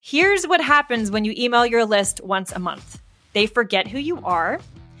Here's what happens when you email your list once a month. They forget who you are.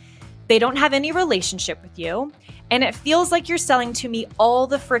 They don't have any relationship with you. And it feels like you're selling to me all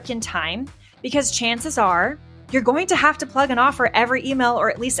the frickin' time because chances are you're going to have to plug an offer every email or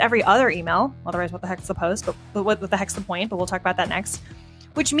at least every other email. Otherwise, what the heck's the post? But what the heck's the point? But we'll talk about that next.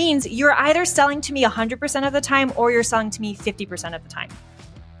 Which means you're either selling to me 100% of the time or you're selling to me 50% of the time.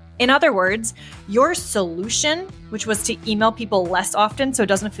 In other words, your solution, which was to email people less often so it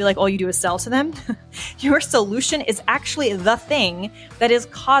doesn't feel like all you do is sell to them, your solution is actually the thing that is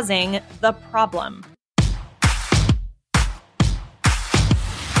causing the problem.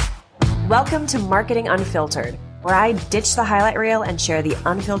 Welcome to Marketing Unfiltered, where I ditch the highlight reel and share the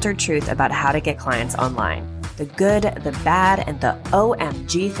unfiltered truth about how to get clients online. The good, the bad, and the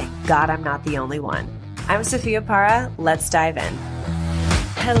OMG, thank God I'm not the only one. I'm Sophia Para. Let's dive in.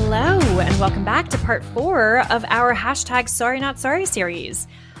 Hello, and welcome back to part 4 of our #SorryNotSorry series.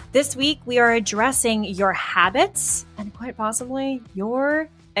 This week, we are addressing your habits and quite possibly your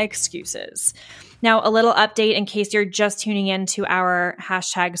excuses. Now, a little update in case you're just tuning into our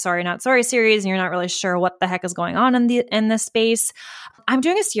 #SorryNotSorry series and you're not really sure what the heck is going on in this space. I'm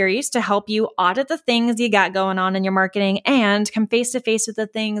doing a series to help you audit the things you got going on in your marketing and come face to face with the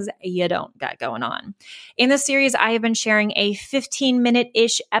things you don't got going on. In this series, I have been sharing a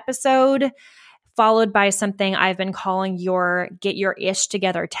 15-minute-ish episode followed by something I've been calling your Get Your Ish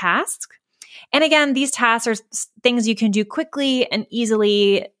Together task. And again, these tasks are things you can do quickly and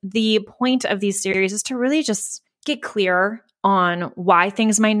easily. The point of these series is to really just get clear on why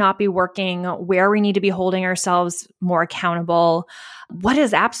things might not be working, where we need to be holding ourselves more accountable, what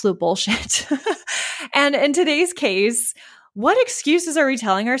is absolute bullshit. And in today's case, what excuses are we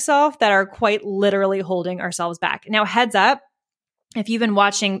telling ourselves that are quite literally holding ourselves back? Now, heads up, if you've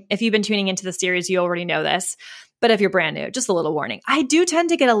been tuning into the series, you already know this. But if you're brand new, just a little warning. I do tend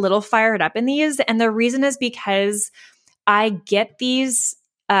to get a little fired up in these. And the reason is because I get these,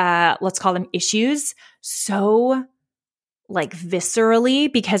 let's call them issues, so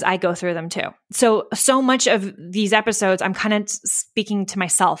viscerally because I go through them too. So much of these episodes, I'm kind of speaking to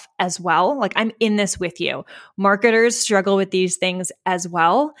myself as well. Like I'm in this with you. Marketers struggle with these things as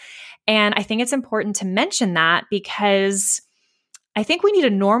well. And I think it's important to mention that because I think we need to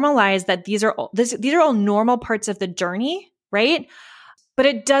normalize that these are all normal parts of the journey, right? But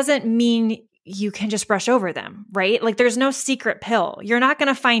it doesn't mean you can just brush over them, right? Like there's no secret pill. You're not going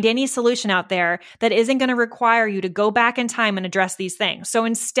to find any solution out there that isn't going to require you to go back in time and address these things. So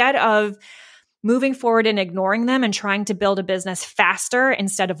instead of moving forward and ignoring them and trying to build a business faster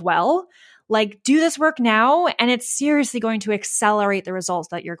instead of do this work now, and it's seriously going to accelerate the results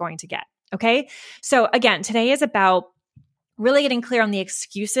that you're going to get. Okay. So again, today is about really getting clear on the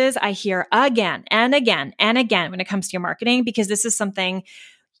excuses I hear again and again and again when it comes to your marketing, because this is something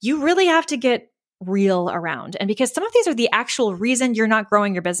you really have to get real around. And because some of these are the actual reason you're not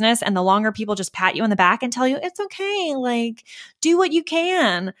growing your business. And the longer people just pat you on the back and tell you, it's okay, do what you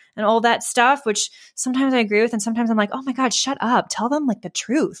can and all that stuff, which sometimes I agree with. And sometimes I'm like, oh my God, shut up. Tell them the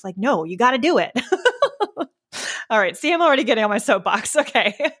truth. No, you got to do it. All right. See, I'm already getting on my soapbox.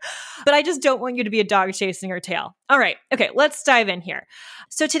 Okay. But I just don't want you to be a dog chasing your tail. All right. Okay. Let's dive in here.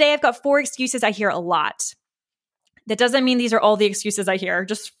 So today I've got 4 excuses I hear a lot. That doesn't mean these are all the excuses I hear.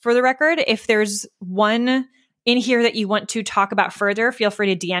 Just for the record, if there's one in here that you want to talk about further, feel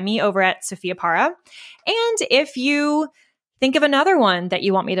free to DM me over at Sophia Para. And if you think of another one that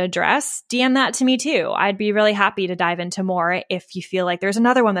you want me to address, DM that to me too. I'd be really happy to dive into more if you feel like there's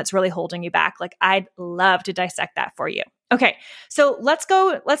another one that's really holding you back. I'd love to dissect that for you. Okay, so let's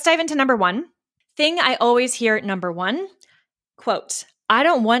dive into number 1. Thing I always hear at number 1, quote, I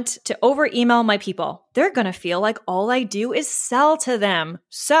don't want to over-email my people. They're going to feel like all I do is sell to them.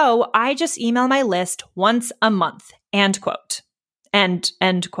 So I just email my list once a month. End quote. End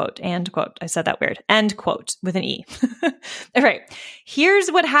quote. I said that weird. End quote with an E. All right.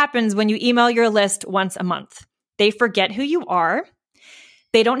 Here's what happens when you email your list once a month. They forget who you are.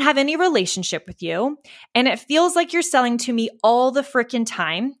 They don't have any relationship with you. And it feels like you're selling to me all the frickin'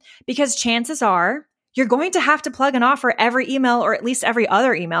 time because chances are you're going to have to plug an offer every email or at least every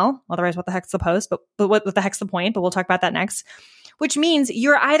other email. Otherwise, what the heck's the post? But what the heck's the point? But we'll talk about that next. Which means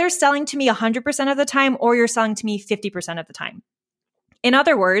you're either selling to me 100% of the time or you're selling to me 50% of the time. In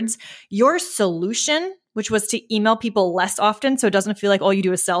other words, your solution, which was to email people less often so it doesn't feel like all you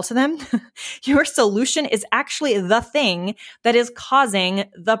do is sell to them, your solution is actually the thing that is causing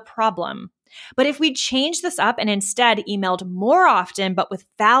the problem. But if we change this up and instead emailed more often, but with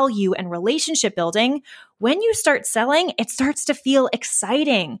value and relationship building, when you start selling, it starts to feel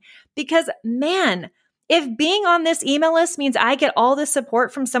exciting because, man, If being on this email list means I get all this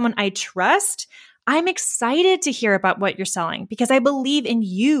support from someone I trust, I'm excited to hear about what you're selling because I believe in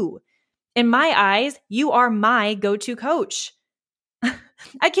you. In my eyes, you are my go-to coach.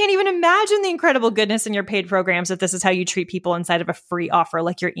 I can't even imagine the incredible goodness in your paid programs if this is how you treat people inside of a free offer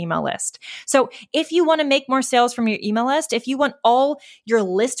like your email list. So if you want to make more sales from your email list, if you want all your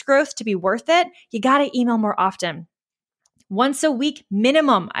list growth to be worth it, you got to email more often. Once a week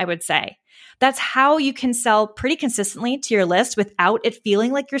minimum, I would say. That's how you can sell pretty consistently to your list without it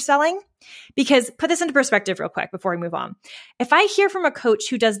feeling like you're selling. Because put this into perspective real quick before we move on. If I hear from a coach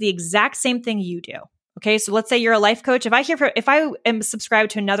who does the exact same thing you do, okay, so let's say you're a life coach. If I am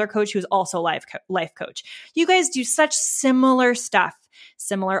subscribed to another coach who's also a life coach, you guys do such similar stuff,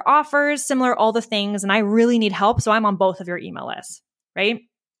 similar offers, similar all the things, and I really need help, so I'm on both of your email lists, right?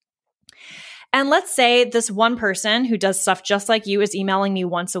 And let's say this one person who does stuff just like you is emailing me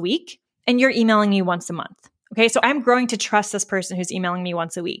once a week, and you're emailing me once a month. Okay, so I'm growing to trust this person who's emailing me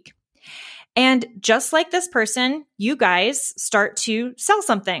once a week. And just like this person, you guys start to sell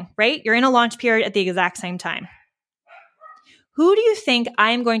something, right? You're in a launch period at the exact same time. Who do you think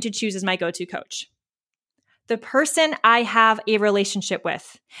I'm going to choose as my go-to coach? The person I have a relationship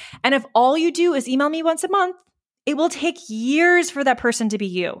with. And if all you do is email me once a month, it will take years for that person to be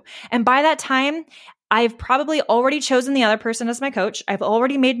you. And by that time, I've probably already chosen the other person as my coach. I've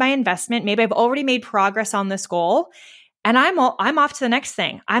already made my investment. Maybe I've already made progress on this goal. And I'm off to the next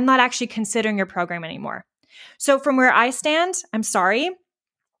thing. I'm not actually considering your program anymore. So from where I stand, I'm sorry.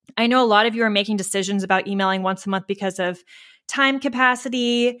 I know a lot of you are making decisions about emailing once a month because of time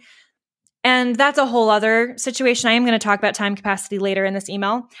capacity. And that's a whole other situation. I am going to talk about time capacity later in this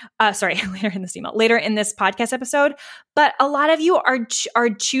later in this podcast episode. But a lot of you are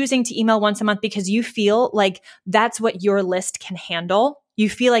choosing to email once a month because you feel like that's what your list can handle. You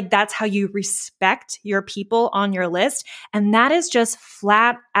feel like that's how you respect your people on your list. And that is just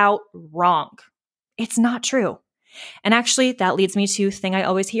flat out wrong. It's not true. And actually, that leads me to thing I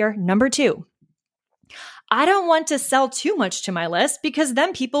always hear, number 2. I don't want to sell too much to my list because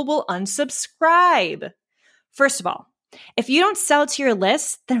then people will unsubscribe. First of all, if you don't sell to your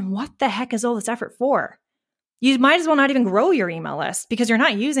list, then what the heck is all this effort for? You might as well not even grow your email list because you're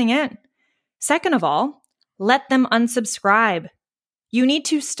not using it. Second of all, let them unsubscribe. You need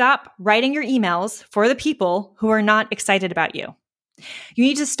to stop writing your emails for the people who are not excited about you. You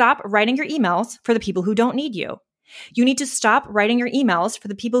need to stop writing your emails for the people who don't need you. You need to stop writing your emails for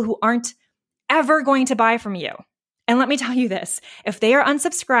the people who aren't ever going to buy from you. And let me tell you this, if they are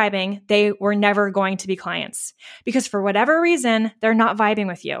unsubscribing, they were never going to be clients because for whatever reason, they're not vibing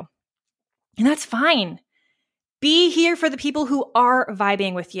with you. And that's fine. Be here for the people who are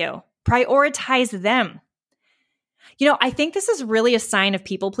vibing with you. Prioritize them. You know, I think this is really a sign of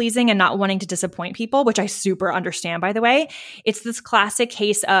people pleasing and not wanting to disappoint people, which I super understand, by the way. It's this classic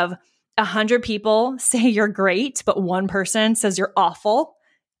case of 100 people say you're great, but one person says you're awful.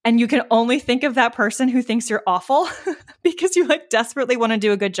 And you can only think of that person who thinks you're awful because you desperately want to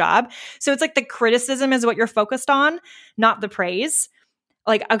do a good job. So it's like the criticism is what you're focused on, not the praise.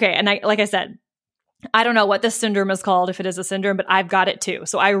 Okay. And like I said, I don't know what this syndrome is called, if it is a syndrome, but I've got it too.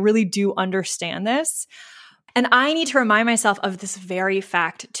 So I really do understand this. And I need to remind myself of this very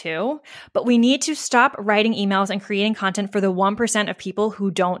fact too, but we need to stop writing emails and creating content for the 1% of people who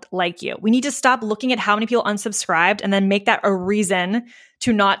don't like you. We need to stop looking at how many people unsubscribed and then make that a reason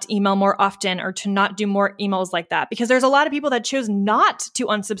to not email more often or to not do more emails like that, because there's a lot of people that choose not to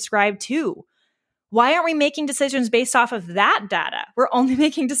unsubscribe too. Why aren't we making decisions based off of that data? We're only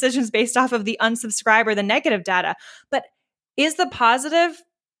making decisions based off of the unsubscribe or the negative data. But is the positive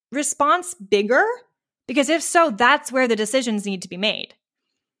response bigger? Because if so, that's where the decisions need to be made.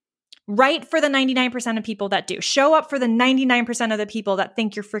 Write for the 99% of people that do. Show up for the 99% of the people that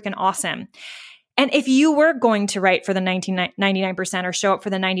think you're freaking awesome. And if you were going to write for the 99% or show up for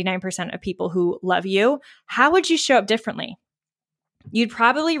the 99% of people who love you, how would you show up differently? You'd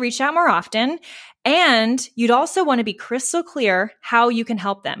probably reach out more often, and you'd also want to be crystal clear how you can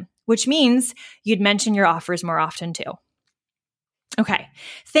help them, which means you'd mention your offers more often too. Okay,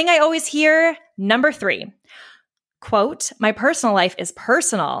 thing I always hear, number 3, quote, my personal life is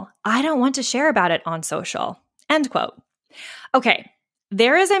personal. I don't want to share about it on social, end quote. Okay,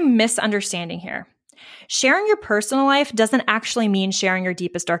 there is a misunderstanding here. Sharing your personal life doesn't actually mean sharing your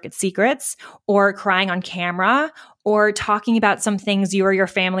deepest, darkest secrets or crying on camera or talking about some things you or your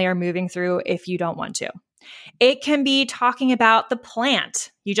family are moving through if you don't want to. It can be talking about the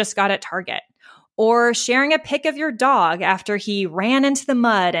plant you just got at Target, or sharing a pic of your dog after he ran into the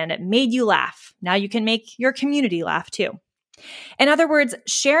mud and it made you laugh. Now you can make your community laugh too. In other words,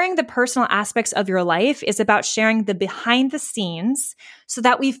 sharing the personal aspects of your life is about sharing the behind the scenes so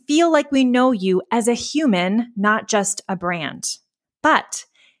that we feel like we know you as a human, not just a brand. But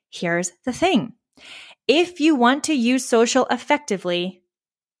here's the thing. If you want to use social effectively,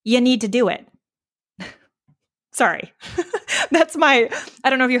 you need to do it. Sorry. I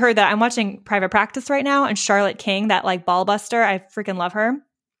don't know if you heard that. I'm watching Private Practice right now, and Charlotte King, that like ball buster, I freaking love her.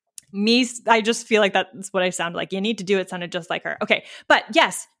 I just feel like that's what I sound like. You need to do it sounded just like her. Okay. But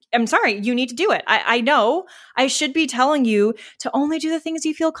yes, I'm sorry. You need to do it. I know I should be telling you to only do the things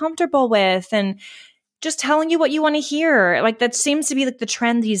you feel comfortable with and just telling you what you want to hear. Like that seems to be like the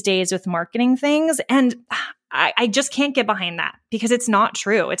trend these days with marketing things. And I just can't get behind that because it's not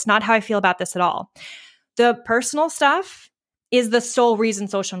true. It's not how I feel about this at all. The personal stuff is the sole reason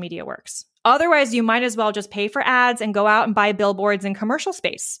social media works. Otherwise, you might as well just pay for ads and go out and buy billboards and commercial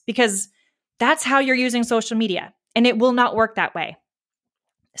space because that's how you're using social media, and it will not work that way.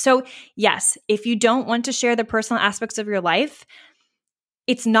 So yes, if you don't want to share the personal aspects of your life,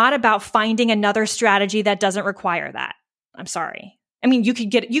 it's not about finding another strategy that doesn't require that. I'm sorry. I mean, you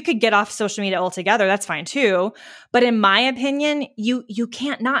could get off social media altogether. That's fine too. But in my opinion, you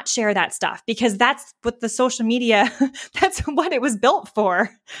can't not share that stuff because that's what the social media, that's what it was built for,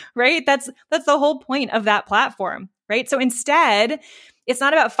 right? That's the whole point of that platform, right? So instead, it's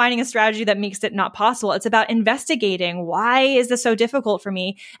not about finding a strategy that makes it not possible. It's about investigating why is this so difficult for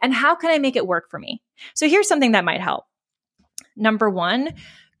me and how can I make it work for me? So here's something that might help. Number 1,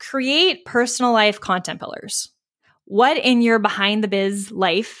 create personal life content pillars. What in your behind the biz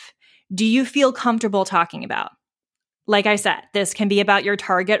life do you feel comfortable talking about? Like I said, this can be about your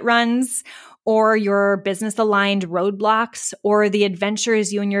Target runs or your business aligned roadblocks or the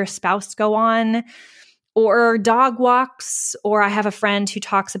adventures you and your spouse go on or dog walks. Or I have a friend who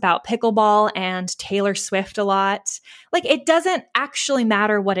talks about pickleball and Taylor Swift a lot. Like it doesn't actually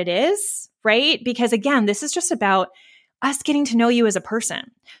matter what it is, right? Because again, this is just about us getting to know you as a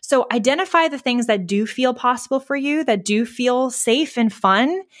person. So identify the things that do feel possible for you, that do feel safe and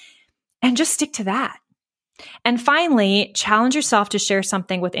fun, and just stick to that. And finally, challenge yourself to share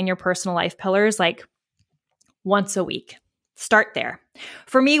something within your personal life pillars, like once a week. Start there.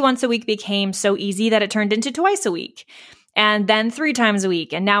 For me, once a week became so easy that it turned into twice a week, and then 3 times a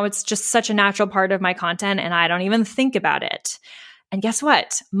week. And now it's just such a natural part of my content, and I don't even think about it. And guess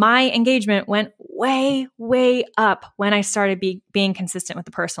what? My engagement went way, way up when I started being consistent with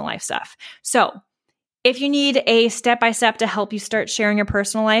the personal life stuff. So if you need a step-by-step to help you start sharing your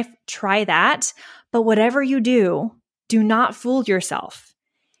personal life, try that. But whatever you do not fool yourself.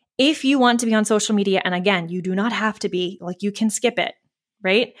 If you want to be on social media, and again, you do not have to be, like you can skip it,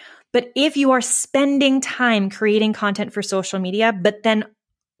 right? But if you are spending time creating content for social media, but then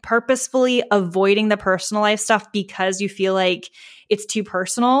purposefully avoiding the personal life stuff because you feel like it's too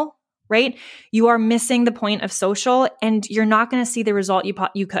personal, right? You are missing the point of social and you're not going to see the result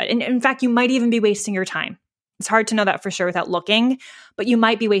you could. And in fact, you might even be wasting your time. It's hard to know that for sure without looking, but you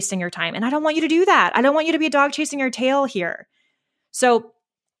might be wasting your time. And I don't want you to do that. I don't want you to be a dog chasing your tail here. So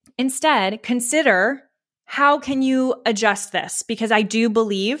instead, consider how can you adjust this? Because I do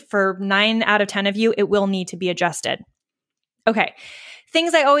believe for 9 out of 10 of you, it will need to be adjusted. Okay.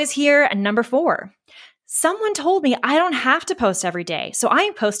 Things I always hear, and number 4, someone told me I don't have to post every day. So I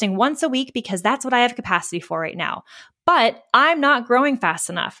am posting once a week because that's what I have capacity for right now. But I'm not growing fast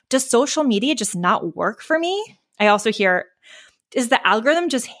enough. Does social media just not work for me? I also hear, does the algorithm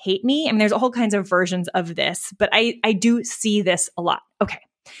just hate me? I mean, there's all kinds of versions of this, but I do see this a lot. Okay.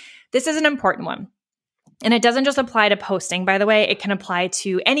 This is an important one. And it doesn't just apply to posting, by the way. It can apply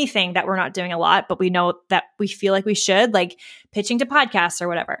to anything that we're not doing a lot, but we know that we feel like we should, like pitching to podcasts or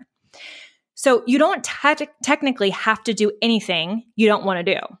whatever. So you don't technically have to do anything you don't want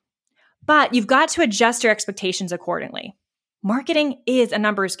to do, but you've got to adjust your expectations accordingly. Marketing is a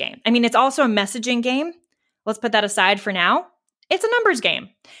numbers game. I mean, it's also a messaging game. Let's put that aside for now. It's a numbers game,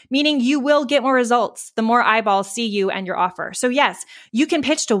 meaning you will get more results the more eyeballs see you and your offer. So yes, you can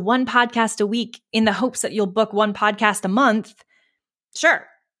pitch to 1 podcast a week in the hopes that you'll book 1 podcast a month. Sure.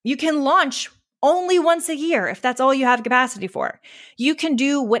 You can launch only once a year if that's all you have capacity for. You can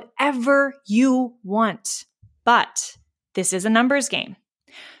do whatever you want, but this is a numbers game.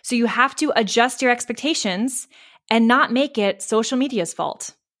 So you have to adjust your expectations and not make it social media's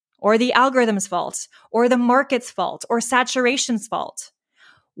fault, or the algorithm's fault, or the market's fault, or saturation's fault.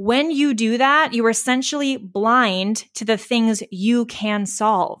 When you do that, you are essentially blind to the things you can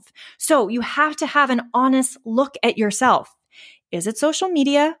solve. So you have to have an honest look at yourself. Is it social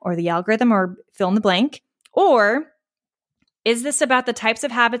media or the algorithm or fill in the blank? Or is this about the types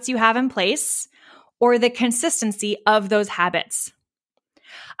of habits you have in place? or the consistency of those habits?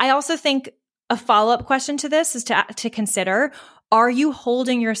 I also think a follow-up question to this is to consider, are you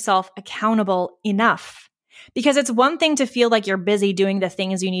holding yourself accountable enough? Because it's one thing to feel like you're busy doing the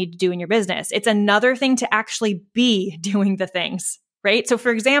things you need to do in your business. It's another thing to actually be doing the things, right? So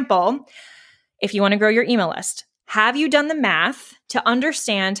for example, if you want to grow your email list, have you done the math to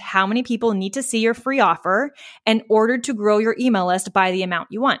understand how many people need to see your free offer in order to grow your email list by the amount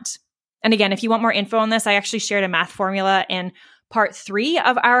you want? And again, if you want more info on this, I actually shared a math formula in part 3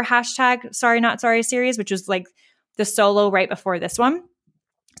 of our #SorryNotSorry series, which was like the solo right before this one.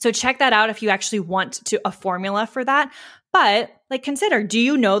 So check that out if you actually want a formula for that. But like consider, do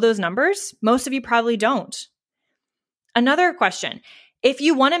you know those numbers? Most of you probably don't. Another question, if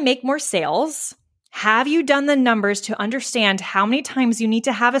you want to make more sales, have you done the numbers to understand how many times you need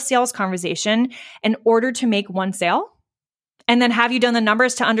to have a sales conversation in order to make one sale? And then have you done the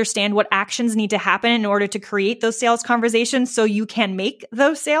numbers to understand what actions need to happen in order to create those sales conversations so you can make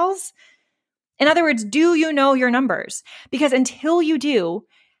those sales? In other words, do you know your numbers? Because until you do,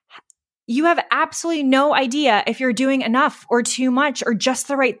 you have absolutely no idea if you're doing enough or too much or just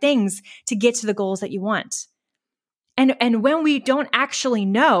the right things to get to the goals that you want. And when we don't actually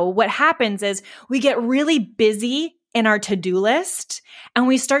know, what happens is we get really busy in our to-do list and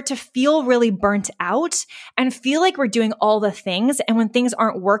we start to feel really burnt out and feel like we're doing all the things. And when things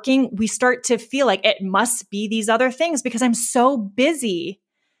aren't working, we start to feel like it must be these other things because I'm so busy.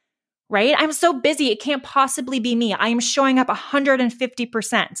 Right? I'm so busy. It can't possibly be me. I am showing up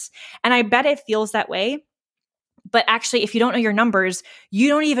 150%. And I bet it feels that way. But actually, if you don't know your numbers, you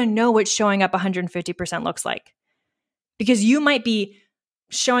don't even know what showing up 150% looks like. Because you might be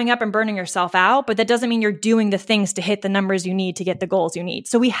showing up and burning yourself out, but that doesn't mean you're doing the things to hit the numbers you need to get the goals you need.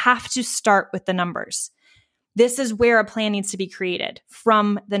 So we have to start with the numbers. This is where a plan needs to be created,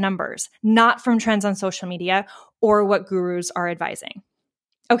 from the numbers, not from trends on social media or what gurus are advising.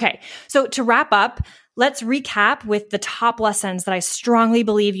 Okay, so to wrap up, let's recap with the top lessons that I strongly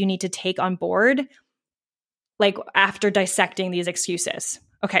believe you need to take on board, like after dissecting these excuses.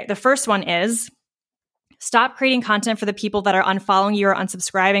 Okay, the first one is stop creating content for the people that are unfollowing you or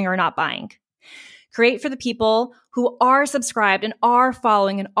unsubscribing or not buying. Create for the people who are subscribed and are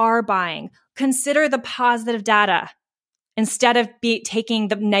following and are buying. Consider the positive data instead of taking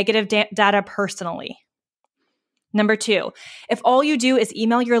the negative data personally. Number 2, if all you do is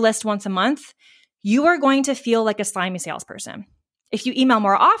email your list once a month, you are going to feel like a slimy salesperson. If you email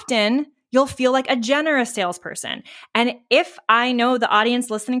more often, you'll feel like a generous salesperson. And if I know the audience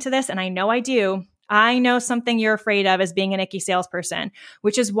listening to this, and I know I do, I know something you're afraid of is being an icky salesperson,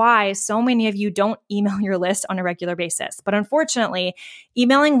 which is why so many of you don't email your list on a regular basis. But unfortunately,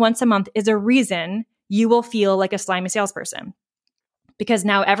 emailing once a month is a reason you will feel like a slimy salesperson. Because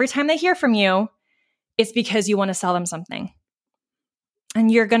now every time they hear from you, it's because you want to sell them something. And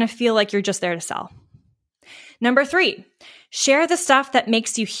you're going to feel like you're just there to sell. Number 3, share the stuff that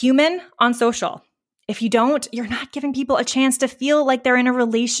makes you human on social. If you don't, you're not giving people a chance to feel like they're in a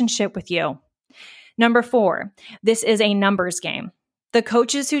relationship with you. Number 4, this is a numbers game. The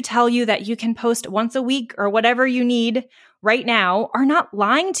coaches who tell you that you can post once a week or whatever you need right now are not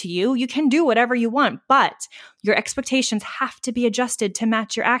lying to you. You can do whatever you want, but your expectations have to be adjusted to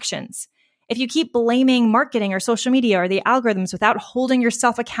match your actions. If you keep blaming marketing or social media or the algorithms without holding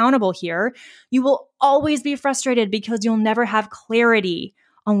yourself accountable here, you will always be frustrated because you'll never have clarity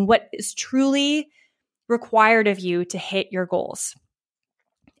on what is truly required of you to hit your goals.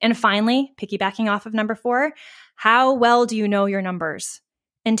 And finally, piggybacking off of number 4, how well do you know your numbers?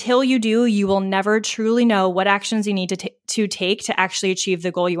 Until you do, you will never truly know what actions you need to take to actually achieve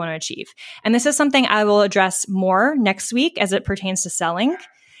the goal you want to achieve. And this is something I will address more next week as it pertains to selling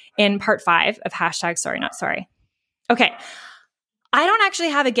in part 5 of #SorryNotSorry. Okay, I don't actually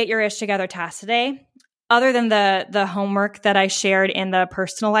have a get your ish together task today, other than the homework that I shared in the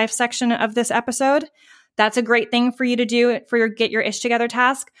personal life section of this episode. That's a great thing for you to do for your get your ish together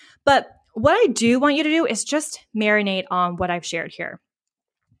task. But what I do want you to do is just marinate on what I've shared here.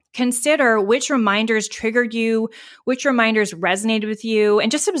 Consider which reminders triggered you, which reminders resonated with you,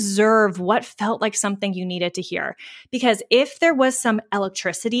 and just observe what felt like something you needed to hear. Because if there was some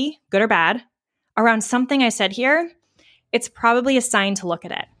electricity, good or bad, around something I said here, it's probably a sign to look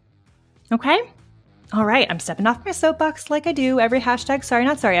at it. Okay? All right, I'm stepping off my soapbox like I do every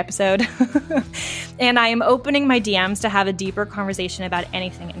 #SorryNotSorry episode. And I am opening my DMs to have a deeper conversation about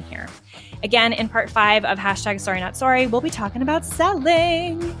anything in here. Again, in part 5 of #SorryNotSorry, we'll be talking about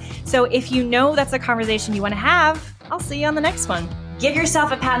selling. So if you know that's a conversation you want to have, I'll see you on the next one. Give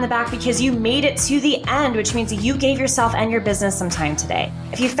yourself a pat on the back because you made it to the end, which means you gave yourself and your business some time today.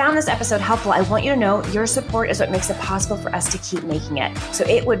 If you found this episode helpful, I want you to know your support is what makes it possible for us to keep making it. So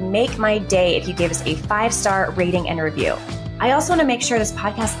it would make my day if you gave us a 5-star rating and review. I also want to make sure this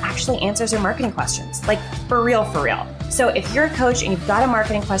podcast actually answers your marketing questions, like for real, for real. So if you're a coach and you've got a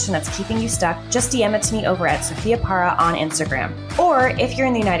marketing question that's keeping you stuck, just DM it to me over at Sophia Para on Instagram. Or if you're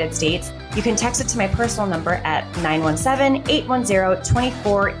in the United States, you can text it to my personal number at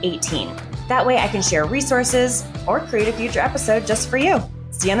 917-810-2418. That way I can share resources or create a future episode just for you.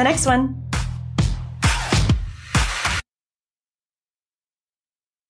 See you on the next one.